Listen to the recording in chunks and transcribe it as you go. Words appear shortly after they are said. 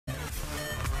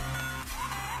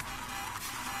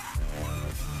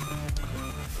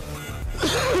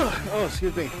Oh,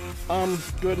 excuse me.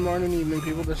 Good morning, evening,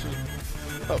 people. This is...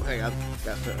 Oh, hang on.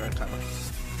 Got the right time.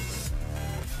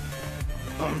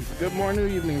 Good morning,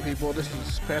 evening, people. This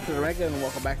is Panther and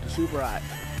welcome back to Super Hot.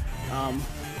 I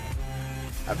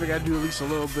figured I'd do at least a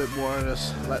little bit more of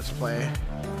this Let's Play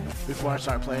before I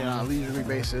start playing on a leisurely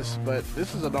basis, but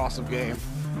this is an awesome game,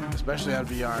 especially on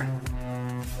VR.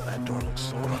 That door looks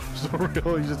so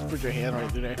real. You just put your hand right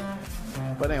through there.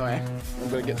 But anyway, I'm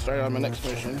gonna get started on my next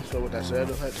mission. So with that said,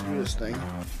 let's do this thing.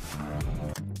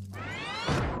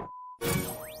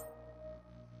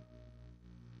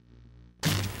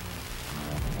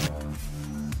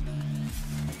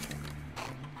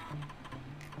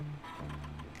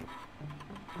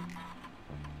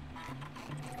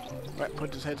 Alright,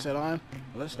 put this headset on.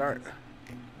 Let's start.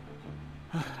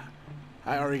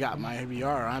 I already got my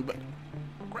VR on, but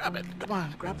grab it. Come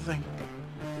on, grab the thing.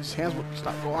 These hands will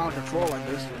stop going out of control like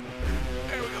this.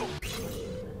 There we go.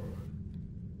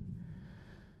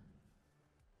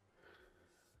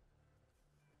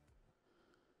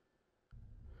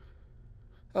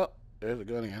 Oh, there's a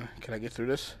gun again. Can I get through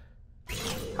this?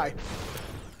 Hi.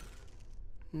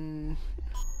 Boom.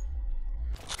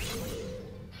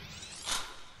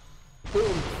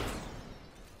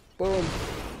 Boom.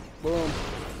 Boom.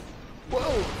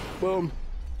 Whoa! Boom.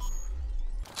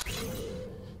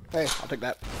 Hey, I'll take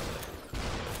that.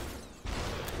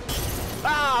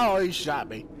 Oh, he shot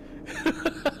me.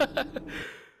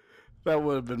 That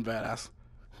would have been badass.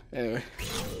 Anyway.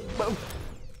 Boom.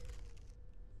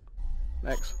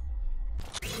 Next.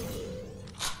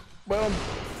 Boom.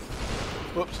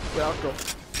 Whoops. Wait, I'll go.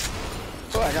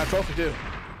 Oh, I got a trophy too.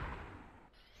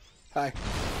 Hi.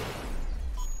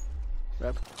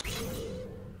 Grab.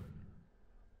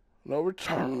 No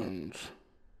returns.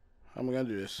 How am I gonna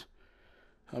do this?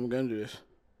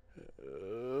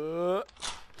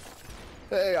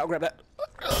 Hey, I'll grab that.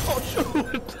 Oh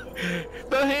shoot!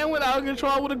 The hand went out of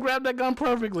control. I would have grabbed that gun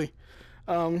perfectly.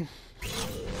 All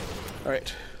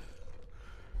right.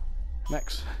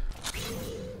 Next.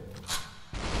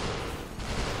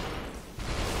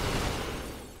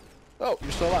 Oh,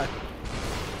 you're still alive.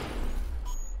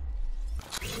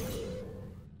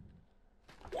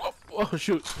 Oh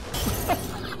shoot.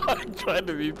 I tried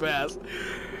to be fast.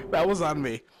 That was on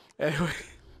me. Anyway.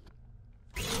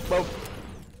 Boom.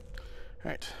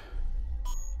 Alright.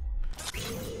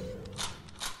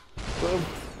 Boom.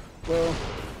 Boom.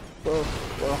 Boom.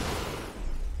 Boom.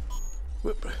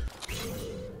 Whoop.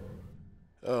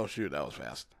 Oh shoot, that was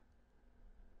fast.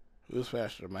 Who's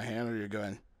faster, my hand or your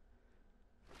gun?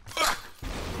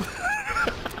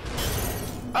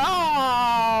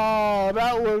 Oh,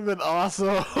 that would have been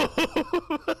awesome.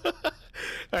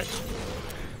 Alright.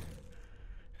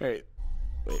 Alright.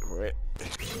 Wait for it.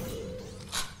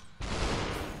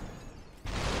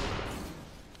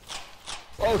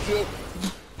 Oh, shoot.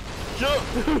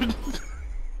 Shoot.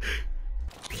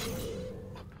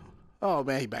 Oh,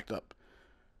 man, he backed up.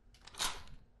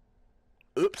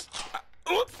 Oops.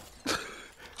 Oops.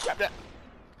 Grab that.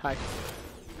 Hi.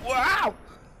 Wow.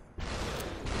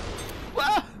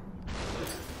 Ah!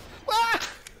 Ah!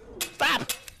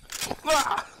 Stop!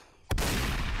 Ah!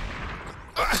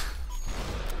 Ah!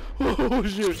 Oh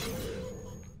shoot!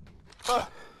 Ah!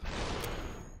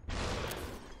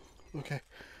 Okay,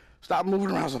 stop moving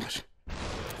around so much.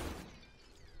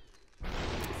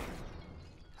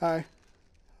 Hi.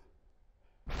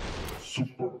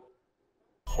 Super.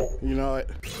 You know it.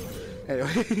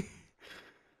 Anyway,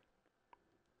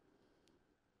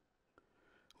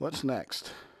 what's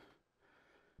next?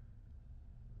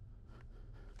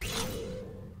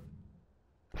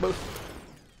 Boom.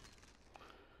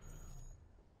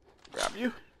 Grab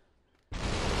you.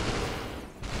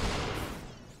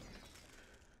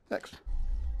 Next.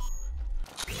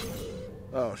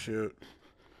 Oh shoot.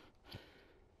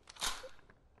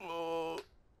 Oh.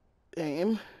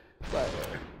 Aim. Fire.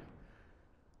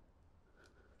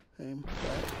 Aim.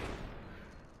 Fire.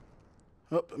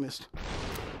 Oh, I missed.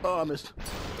 Oh, I missed.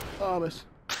 Oh, I missed.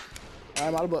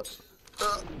 I'm out of bullets.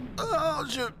 Oh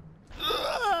shoot.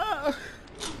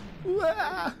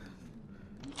 Wah!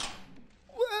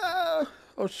 Wah!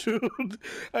 Oh shoot!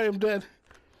 I am dead.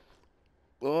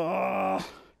 Oh,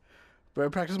 better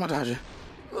practice my dodging.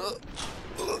 Wow!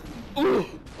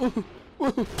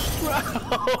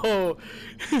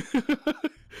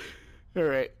 All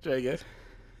right, try again.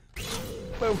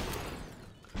 Boom!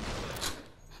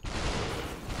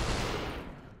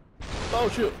 Oh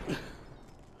shoot!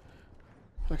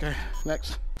 Okay,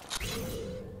 next.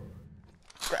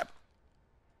 Grab.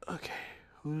 Okay,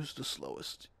 who's the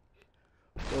slowest?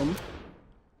 Boom.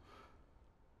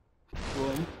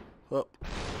 Boom. Up.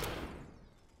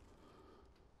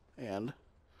 And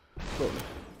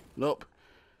Nope.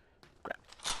 Crap.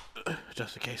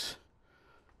 Just in case.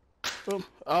 Boom.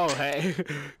 Oh, hey.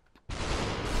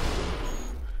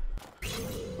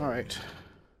 Alright.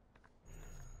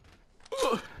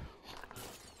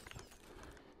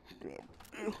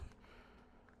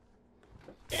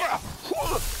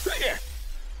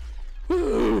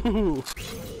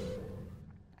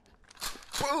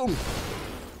 Boom!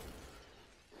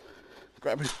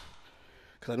 Grab it.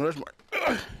 Because I know there's more.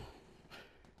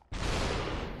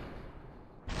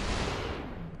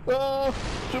 Oh,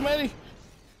 too many.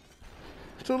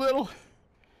 Too little.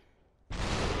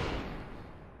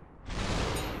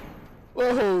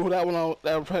 Whoa, that one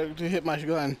probably hit my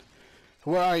gun.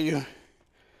 Where are you?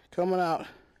 Coming out.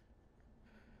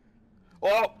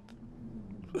 Oh!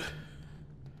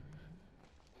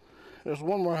 There's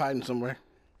one more hiding somewhere.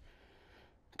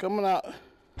 Coming out.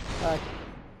 Hi.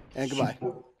 And goodbye.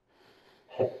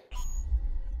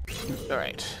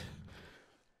 Alright.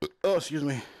 Oh, excuse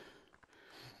me.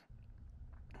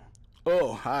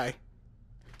 Oh, hi.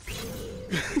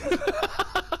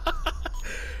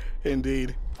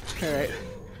 Indeed. Alright.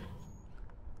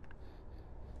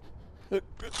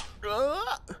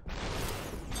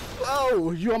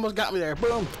 Oh, you almost got me there.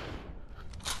 Boom.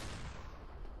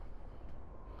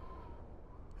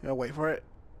 Yeah, wait for it.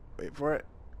 Wait for it.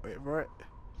 Wait for it.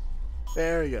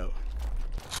 There we go.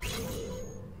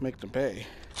 Make them pay.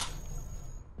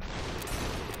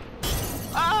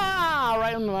 Ah!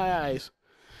 Right in my eyes.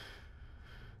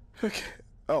 Okay.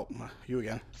 Oh, you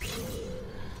again.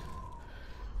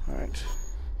 Alright.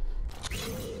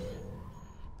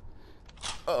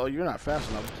 Uh oh, you're not fast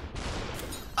enough.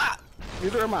 Ah!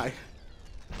 Neither am I.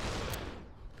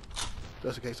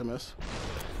 Just in case I miss.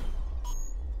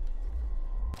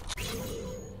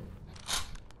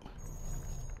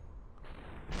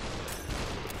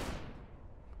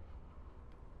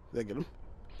 Did I get him?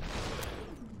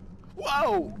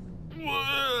 Whoa!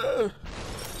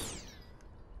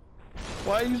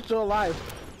 Why are you still alive?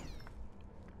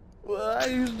 Why are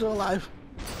you still alive?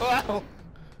 Wow!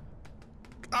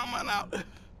 Coming out!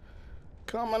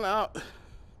 Coming out!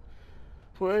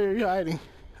 Where are you hiding?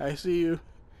 I see you.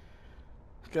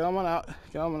 Coming out!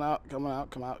 Coming out! Coming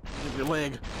out! Come out! Give your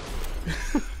leg.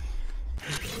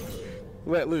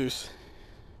 Let loose.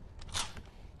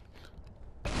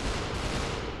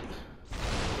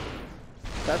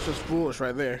 That's just foolish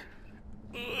right there.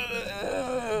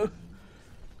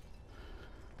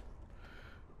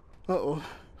 Uh-oh.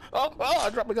 Oh, I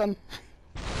dropped my gun.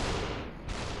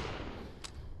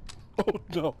 Oh,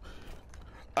 no.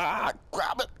 Ah,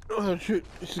 grab it. Oh, shoot.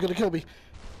 She's gonna kill me.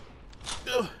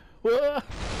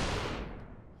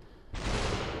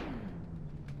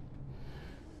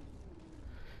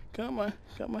 Come on.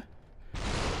 Come on.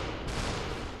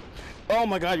 Oh,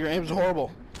 my God. Your aim's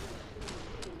horrible.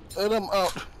 And I'm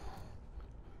out.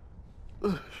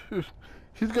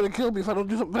 He's gonna kill me if I don't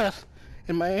do something fast.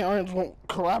 And my arms won't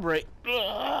corroborate.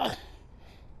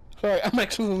 Sorry, I'm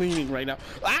actually leaning right now.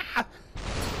 Ah!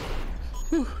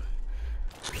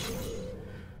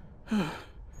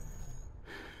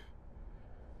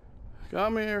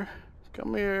 Come here.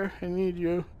 Come here. I need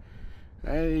you.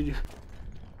 I need you.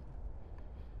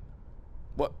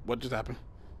 What just happened?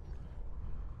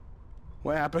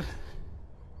 What happened?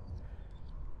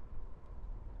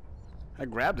 I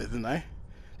grabbed it, didn't I?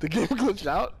 The game glitched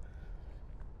out?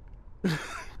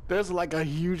 There's like a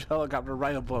huge helicopter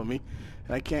right above me,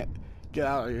 and I can't get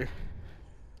out of here.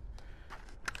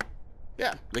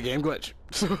 Yeah, the game glitched.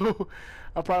 So,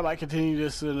 I'll probably might continue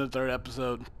this in the third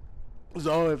episode.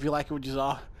 So, if you like what you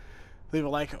saw, leave a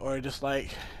like or a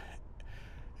dislike.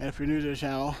 And if you're new to the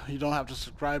channel, you don't have to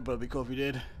subscribe, but it'd be cool if you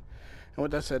did. And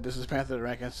with that said, this is Panther the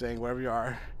Rankin saying, wherever you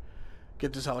are,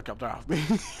 get this helicopter off me.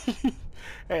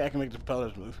 Hey, I can make the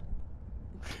propellers move.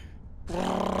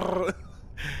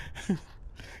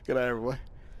 Good night, everyone.